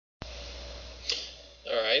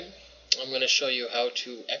I'm going to show you how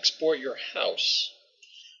to export your house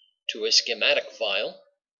to a schematic file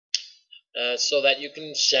so that you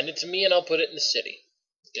can send it to me and I'll put it in the city,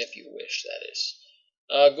 if you wish, that is.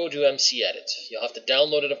 Go to MC Edit. You'll have to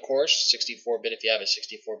download it, of course, 64-bit if you have a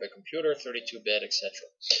 64-bit computer, 32-bit, etc.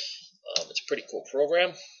 It's a pretty cool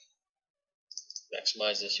program.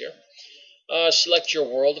 Maximize this here. Select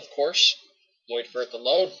your world, of course. Wait for it to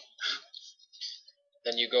load.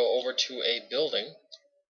 Then you go over to a building.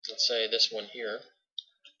 Let's say this one here.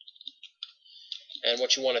 And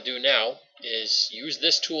what you want to do now is use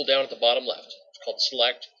this tool down at the bottom left. It's called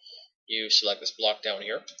Select. You select this block down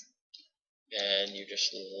here. And you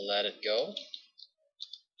just let it go.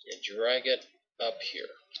 You drag it up here.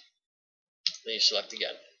 Then you select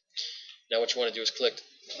again. Now what you want to do is click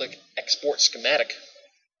Export Schematic.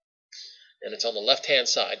 And it's on the left-hand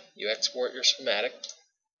side. You export your schematic,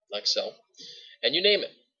 like so. And you name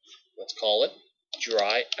it. Let's call it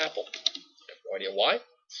Dry Apple. I have no idea why.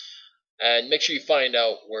 And make sure you find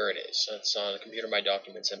out where it is. That's on Computer My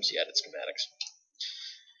Documents, MC Edit Schematics.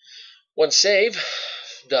 Once saved,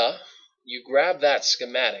 you grab that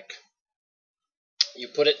schematic. You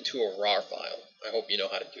put it into a RAR file. I hope you know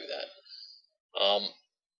how to do that.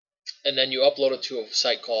 And then you upload it to a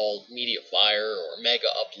site called MediaFire or Mega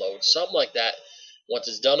Upload, something like that. Once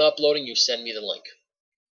it's done uploading, you send me the link.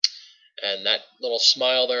 And that little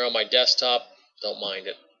smile there on my desktop, don't mind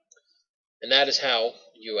it. And that is how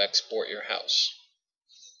you export your house.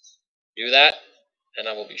 Do that, and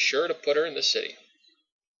I will be sure to put her in the city.